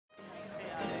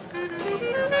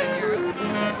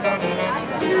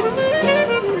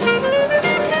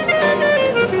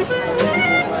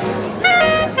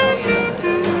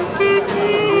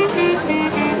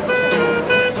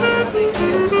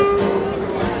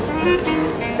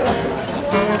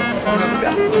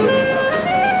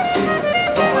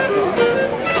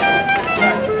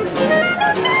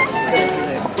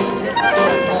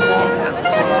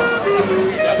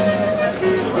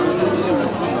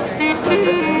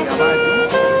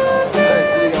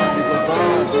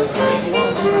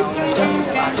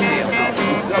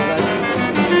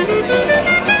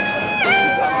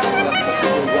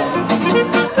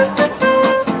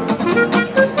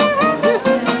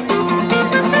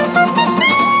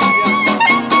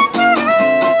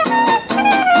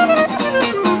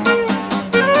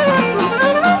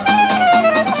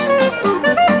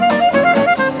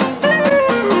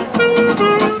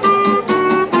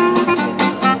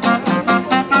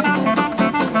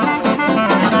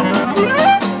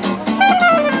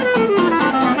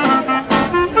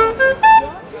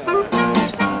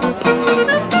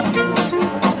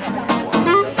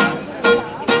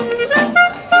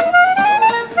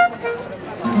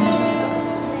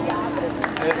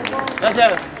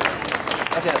Gracias.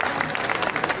 Gracias.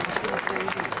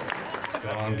 What's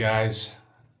going on, guys?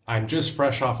 I'm just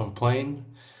fresh off of a plane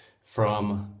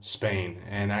from Spain,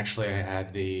 and actually I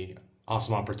had the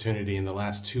awesome opportunity in the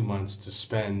last 2 months to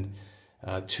spend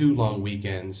 2 long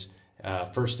weekends,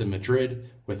 first in Madrid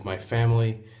with my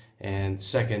family, and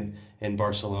second in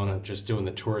Barcelona, just doing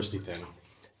the touristy thing.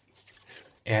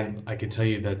 And I can tell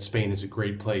you that Spain is a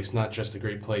great place, not just a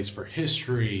great place for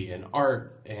history and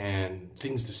art and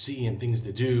things to see and things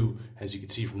to do, as you can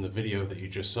see from the video that you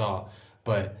just saw,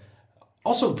 but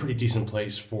also a pretty decent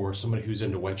place for somebody who's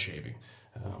into wet shaving.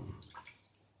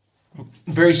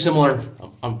 Very similar.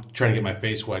 I'm trying to get my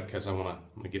face wet because I'm gonna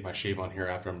get my shave on here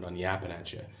after I'm done yapping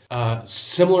at you.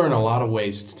 Similar in a lot of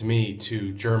ways to me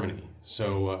to Germany.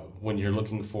 So when you're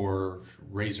looking for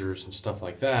razors and stuff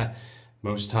like that,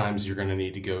 most times you're going to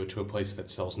need to go to a place that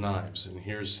sells knives. And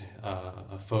here's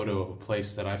a photo of a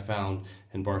place that I found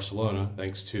in Barcelona,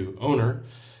 thanks to owner,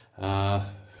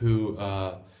 who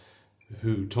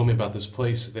told me about this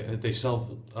place. They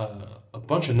sell a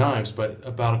bunch of knives, but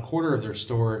about a quarter of their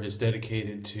store is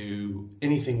dedicated to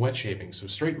anything wet shaving. So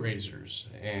straight razors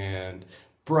and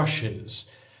brushes,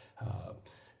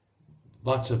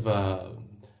 lots of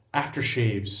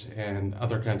aftershaves and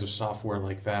other kinds of software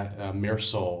like that.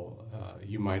 Mersol,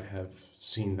 you might have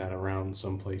seen that around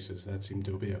some places. That seemed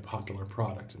to be a popular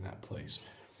product in that place.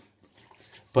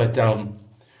 But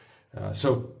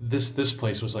so this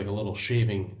place was like a little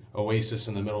shaving oasis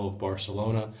in the middle of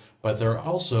Barcelona, but there are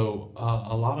also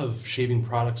a lot of shaving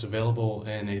products available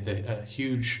in a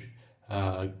huge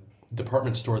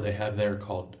department store they have there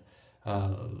called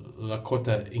La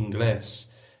Corte Inglés,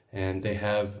 and they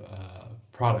have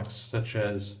products such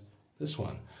as this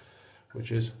one,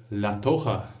 which is La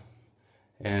Toja,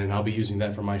 and I'll be using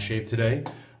that for my shave today.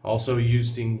 Also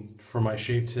using for my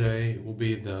shave today will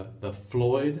be the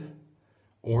Floid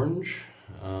Orange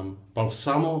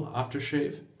Balsamo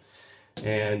aftershave,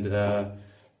 and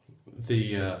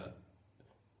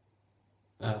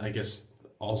I guess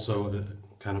also a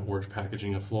kind of orange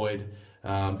packaging of Floid,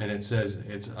 and it says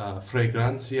it's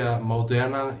Fragancia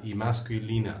Moderna y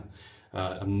Masculina.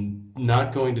 I'm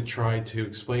not going to try to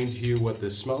explain to you what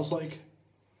this smells like,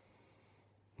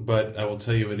 but I will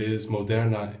tell you it is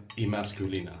Moderna y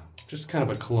Masculina. Just kind of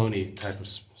a cologne-y type of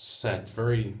scent.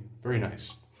 Very, very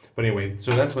nice. But anyway,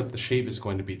 so that's what the shave is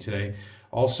going to be today.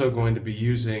 Also going to be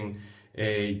using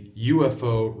a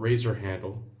UFO razor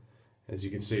handle. As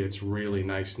you can see, it's really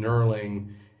nice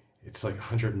knurling. It's like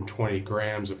 120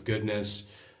 grams of goodness.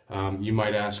 You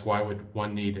might ask, why would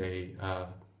one need a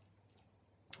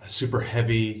super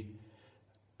heavy,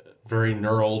 very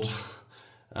knurled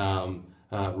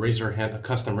a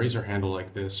custom razor handle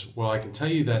like this? Well, I can tell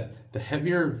you that the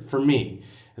heavier, for me,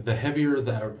 the heavier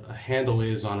that a handle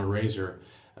is on a razor,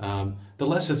 the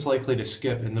less it's likely to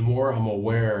skip, and the more I'm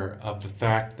aware of the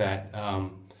fact that I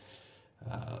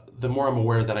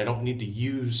don't need to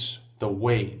use the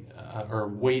weight or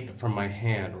weight from my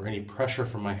hand or any pressure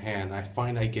from my hand. I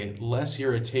find I get less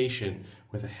irritation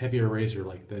with a heavier razor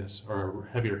like this, or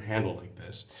a heavier handle like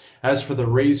this. As for the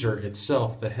razor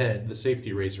itself, the head, the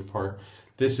safety razor part,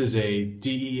 this is a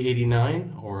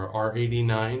DE89 or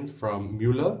R89 from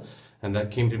Muhle, and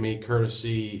that came to me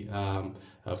courtesy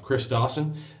of Chris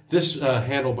Dawson. This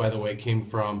handle, by the way, came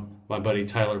from my buddy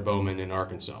Tyler Bowman in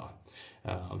Arkansas.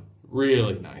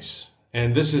 Really nice.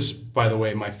 And this is, by the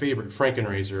way, my favorite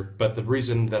frankenrazor, but the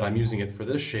reason that I'm using it for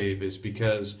this shave is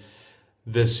because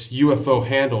this UFO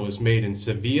handle is made in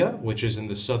Seville, which is in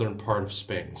the southern part of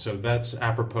Spain. So that's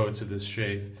apropos to this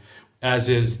shave, as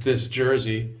is this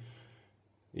jersey.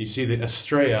 You see the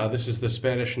Estrella. This is the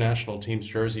Spanish national team's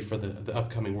jersey for the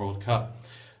upcoming World Cup,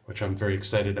 which I'm very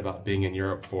excited about being in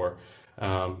Europe for.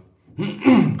 I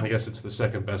guess it's the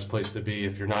second best place to be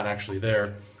if you're not actually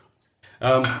there.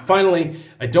 Finally,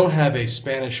 I don't have a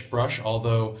Spanish brush,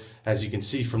 although, as you can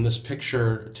see from this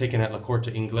picture taken at La Corte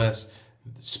Inglés,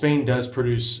 Spain does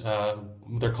produce,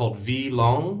 they're called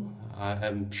V-Long.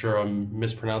 I'm sure I'm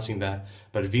mispronouncing that,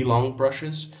 but V-Long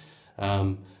brushes.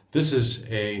 This is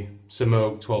a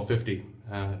Seville 1250.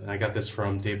 I got this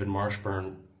from David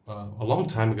Marshburn a long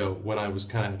time ago when I was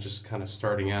just kind of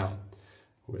starting out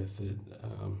with it.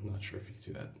 I'm not sure if you can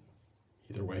see that.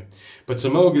 Either way. But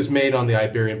Seville is made on the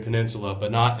Iberian Peninsula,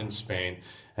 but not in Spain,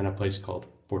 in a place called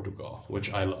Portugal,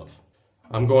 which I love.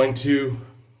 I'm going to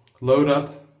load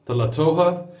up the La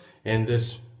Toja in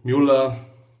this Muhle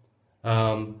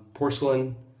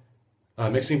porcelain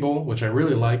mixing bowl, which I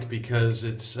really like because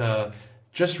it's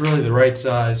just really the right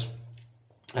size.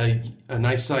 A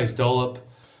nice size dollop,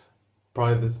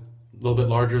 probably a little bit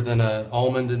larger than an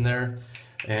almond in there,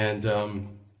 and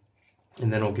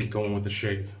then I'll get going with the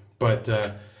shave. But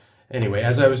anyway,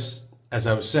 as I was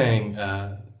saying,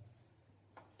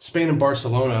 Spain and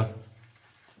Barcelona,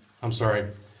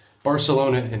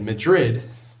 Barcelona and Madrid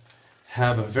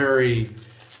have a very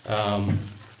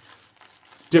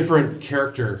different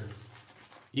character,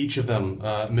 each of them.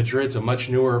 Madrid's a much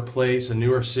newer place, a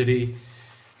newer city.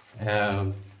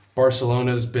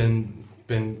 Barcelona's been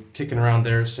kicking around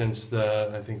there since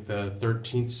I think the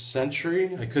 13th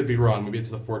century. I could be wrong, maybe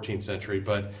it's the 14th century,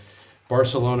 but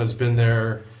Barcelona's been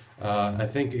there. I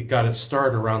think it got its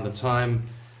start around the time,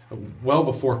 well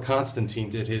before Constantine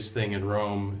did his thing in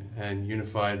Rome and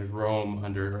unified Rome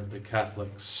under the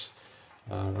Catholics,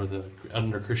 or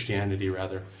under Christianity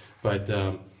rather. But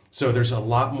so there's a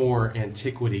lot more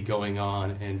antiquity going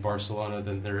on in Barcelona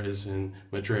than there is in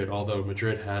Madrid, although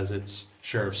Madrid has its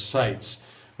share of sites.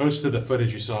 Most of the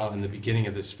footage you saw in the beginning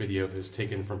of this video is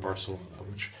taken from Barcelona,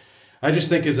 which I just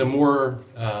think is a more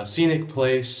scenic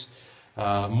place,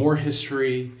 more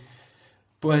history.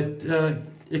 But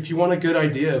if you want a good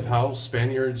idea of how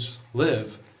Spaniards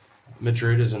live,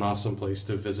 Madrid is an awesome place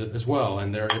to visit as well.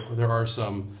 And there are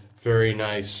some very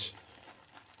nice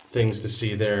things to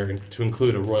see there, to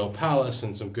include a royal palace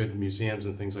and some good museums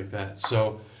and things like that.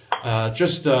 So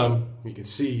you can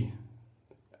see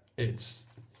it's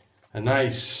a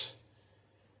nice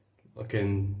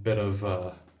looking bit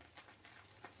of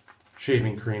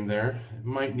shaving cream there. It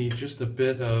might need just a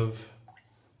bit of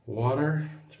water,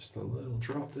 just a little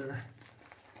drop there.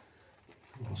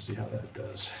 We'll see how that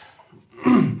does.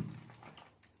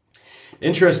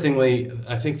 Interestingly,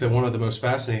 I think that one of the most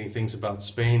fascinating things about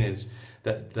Spain is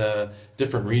that the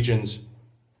different regions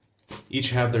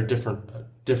each have their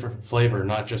different flavor,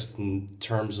 not just in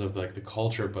terms of like the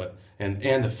culture, but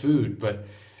and the food, but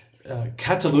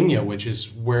Catalonia, which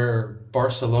is where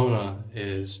Barcelona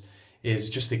is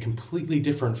just a completely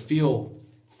different feel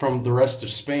from the rest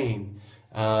of Spain.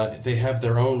 They have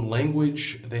their own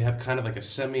language. They have kind of like a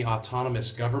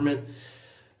semi-autonomous government.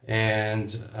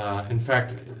 And in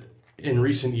fact, in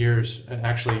recent years,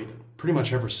 actually pretty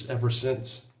much ever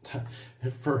since,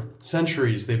 for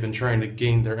centuries, they've been trying to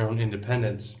gain their own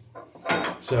independence.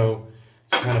 So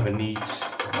it's kind of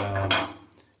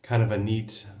a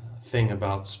neat thing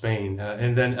about Spain.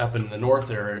 And then up in the north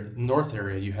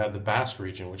area, you have the Basque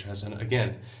region, which has,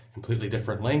 again, completely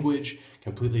different language,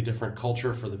 completely different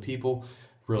culture for the people.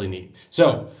 Really neat.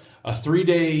 So a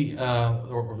 3-day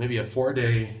or maybe a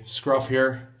 4-day scruff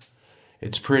here.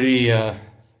 It's pretty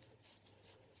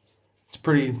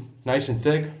nice and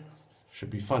thick. Should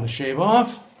be fun to shave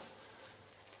off.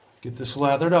 Get this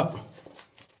lathered up.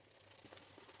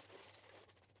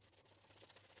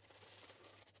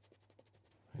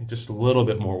 Just a little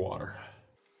bit more water.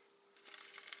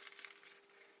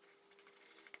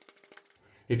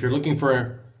 If you're looking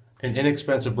for an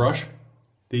inexpensive brush,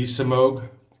 these Semogue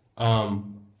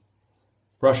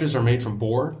brushes are made from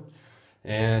board,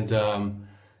 and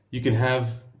you can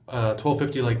have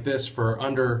 1250 like this for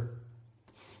under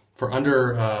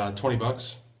 20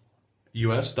 bucks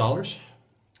US dollars.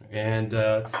 And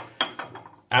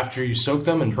after you soak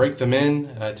them and break them in,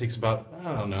 it takes about,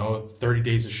 I don't know, 30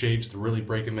 days of shaves to really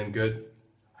break them in good.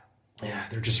 Yeah,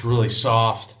 they're just really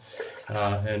soft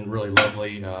and really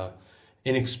lovely,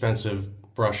 inexpensive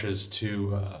brushes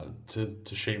to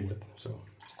shave with. So,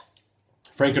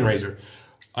 frankenrazor.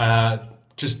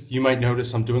 Just, you might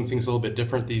notice I'm doing things a little bit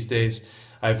different these days.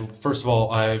 First of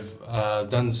all, I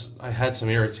had some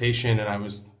irritation, and I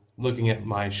was looking at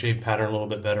my shave pattern a little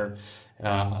bit better.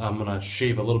 I'm gonna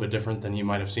shave a little bit different than you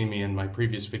might have seen me in my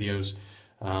previous videos,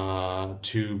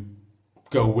 to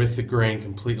go with the grain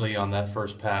completely on that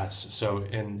first pass. So,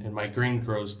 and my grain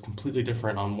grows completely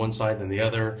different on one side than the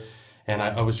other. And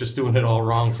I was just doing it all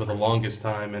wrong for the longest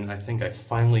time, and I think I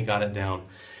finally got it down.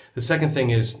 The second thing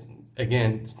is,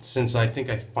 again, since I think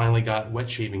I finally got wet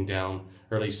shaving down,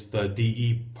 or at least the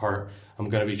DE part, I'm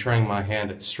going to be trying my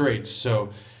hand at straights. So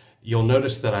you'll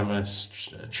notice that I'm going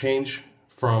to change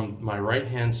from my right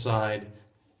hand side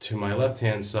to my left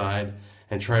hand side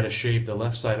and try to shave the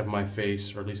left side of my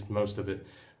face, or at least most of it,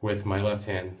 with my left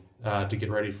hand to get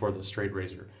ready for the straight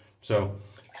razor. So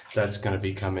that's going to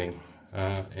be coming.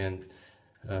 I'm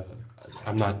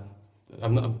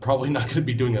probably not going to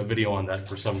be doing a video on that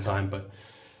for some time, but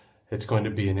it's going to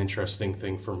be an interesting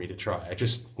thing for me to try. I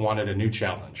just wanted a new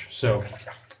challenge, so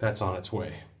that's on its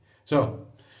way. So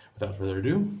without further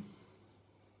ado,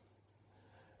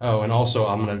 oh, and also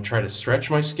I'm going to try to stretch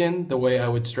my skin the way I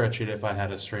would stretch it if I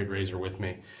had a straight razor with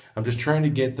me. I'm just trying to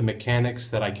get the mechanics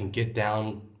that I can get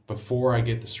down before I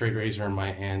get the straight razor in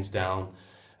my hands down,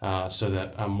 so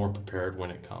that I'm more prepared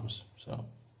when it comes. So.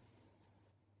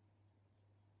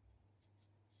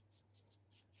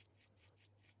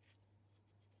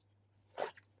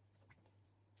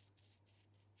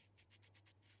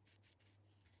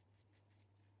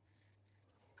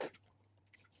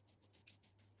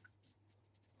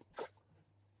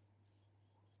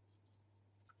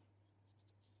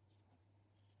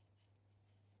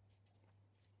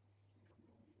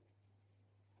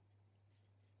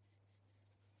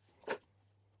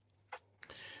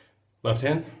 Left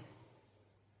hand.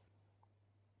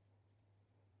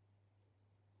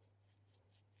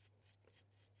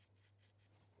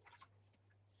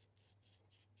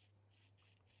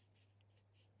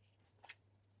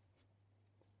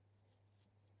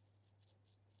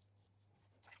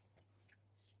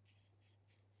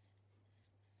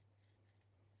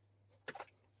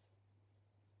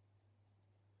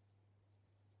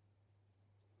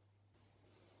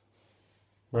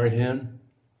 Right hand.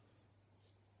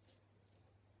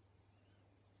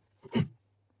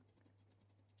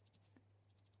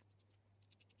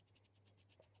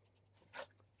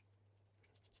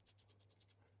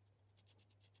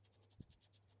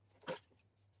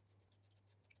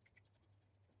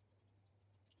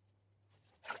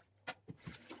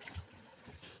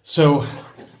 So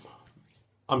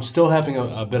I'm still having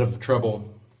a bit of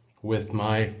trouble with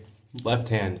my left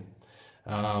hand.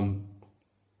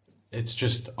 It's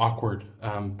just awkward,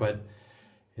 but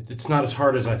it's not as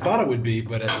hard as I thought it would be,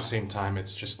 but at the same time,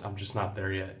 I'm just not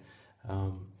there yet.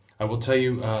 I will tell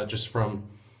you, just from,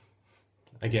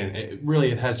 again,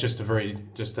 it has just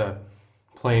a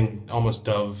plain, almost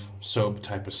Dove soap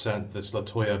type of scent, this La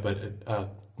Toja,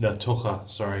 La Toja,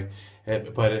 sorry,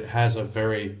 but it has a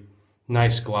very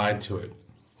nice glide to it,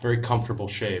 very comfortable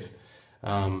shave.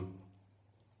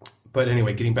 But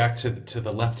anyway, getting back to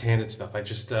the left-handed stuff,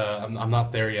 I'm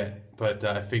not there yet, but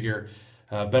I figure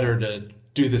better to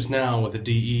do this now with a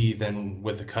DE than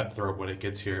with a cutthroat when it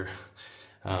gets here,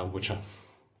 which I'm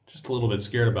just a little bit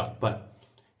scared about. But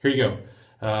here you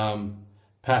go.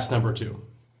 Pass number 2.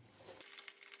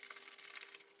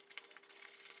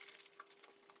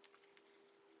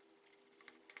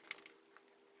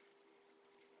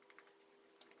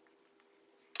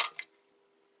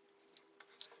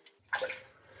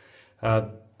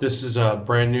 This is a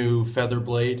brand new feather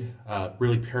blade.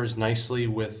 Really pairs nicely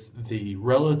with the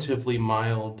relatively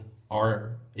mild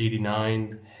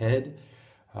R89 head.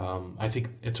 I think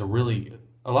it's a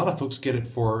lot of folks get it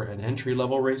for an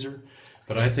entry-level razor,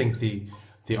 but I think the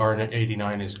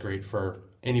R89 is great for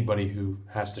anybody who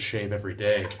has to shave every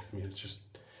day. I mean, it's just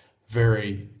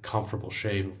very comfortable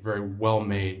shave, very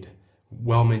well-made,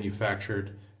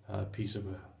 well-manufactured piece of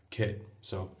a kit.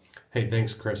 So, hey,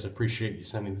 thanks, Chris. I appreciate you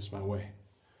sending this my way.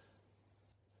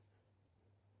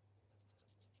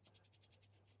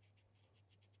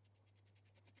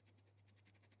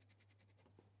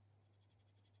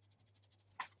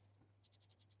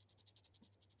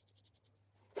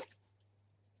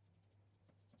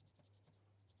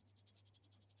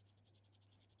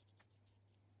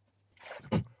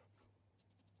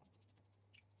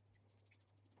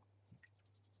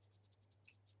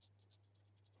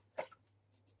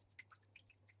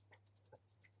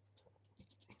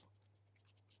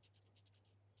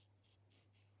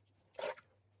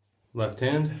 Left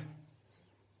hand.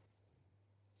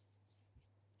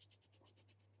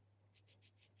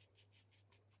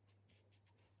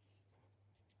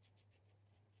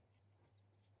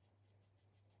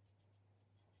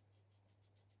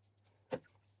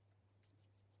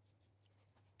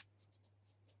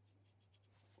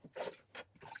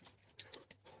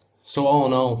 So all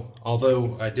in all,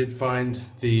 although I did find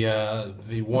the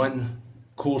one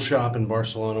cool shop in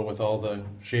Barcelona with all the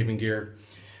shaving gear,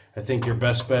 I think your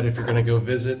best bet if you're going to go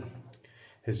visit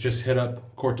is just hit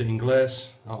up Corte Inglés.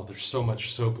 Oh, there's so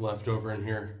much soap left over in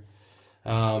here.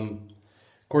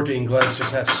 Corte Inglés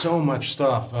just has so much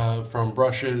stuff, from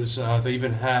brushes. They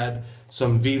even had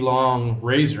some V-long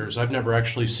razors. I've never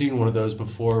actually seen one of those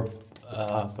before,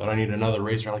 but I need another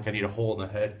razor, like I need a hole in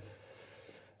the head.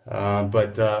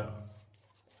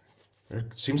 There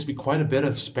seems to be quite a bit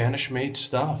of Spanish-made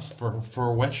stuff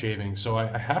for wet shaving, so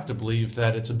I have to believe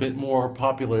that it's a bit more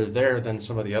popular there than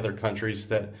some of the other countries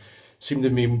that seem to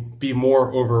be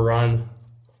more overrun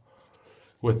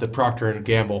with the Procter &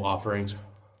 Gamble offerings.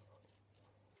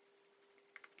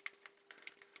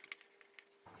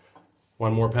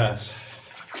 One more pass.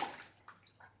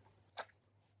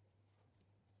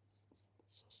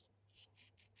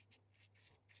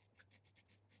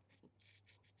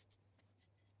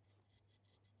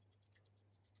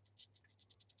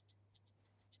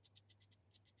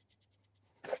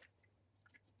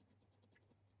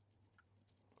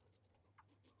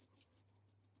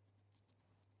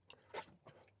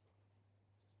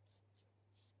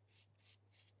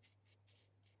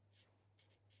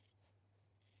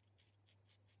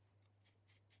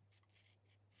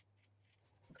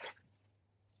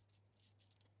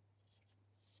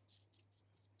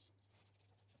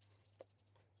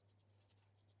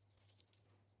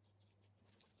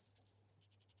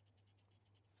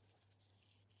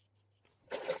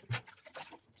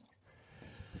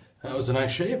 That was a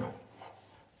nice shave.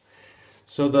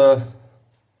 So the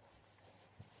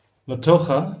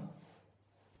Toja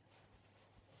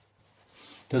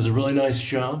does a really nice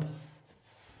job.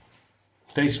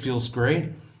 Face feels great.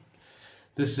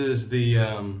 This is the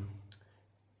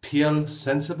Piel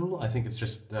Sensible. I think it's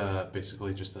just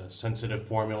basically just a sensitive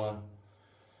formula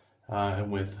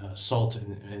and with salt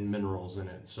and minerals in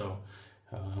it. So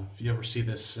if you ever see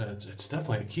this, it's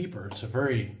definitely a keeper. It's a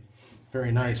very,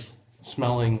 very nice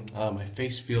smelling. My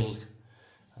face feels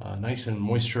nice and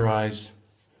moisturized.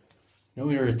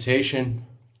 No irritation.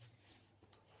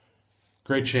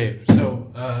 Great shave.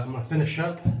 So I'm going to finish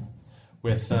up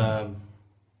with, I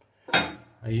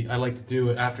like to do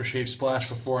an aftershave splash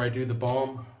before I do the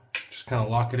balm. Just kind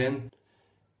of lock it in.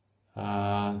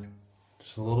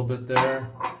 Just a little bit there.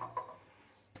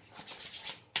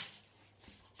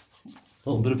 A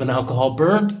little bit of an alcohol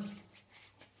burn.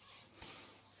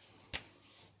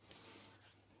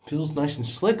 Feels nice and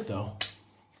slick though.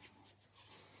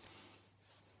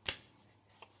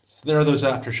 So there are those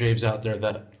aftershaves out there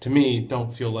that, to me,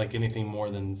 don't feel like anything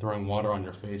more than throwing water on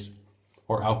your face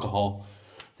or alcohol.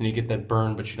 And you get that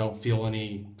burn, but you don't feel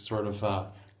any sort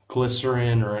of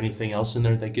glycerin or anything else in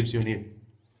there that gives you any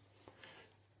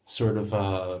sort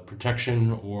of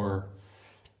protection or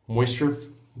moisture.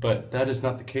 But that is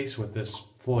not the case with this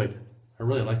Floid. I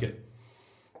really like it.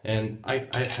 And I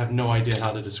have no idea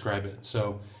how to describe it.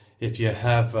 So if you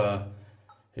have,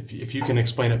 if you can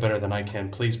explain it better than I can,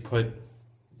 please put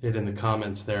it in the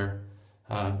comments there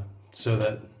so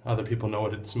that other people know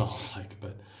what it smells like.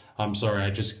 But I'm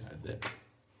sorry,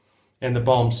 and the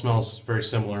balm smells very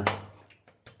similar.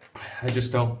 I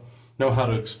just don't know how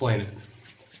to explain it.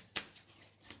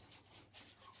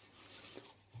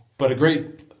 But a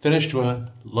great finish to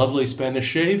a lovely Spanish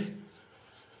shave.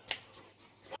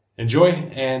 Enjoy,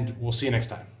 and we'll see you next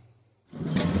time.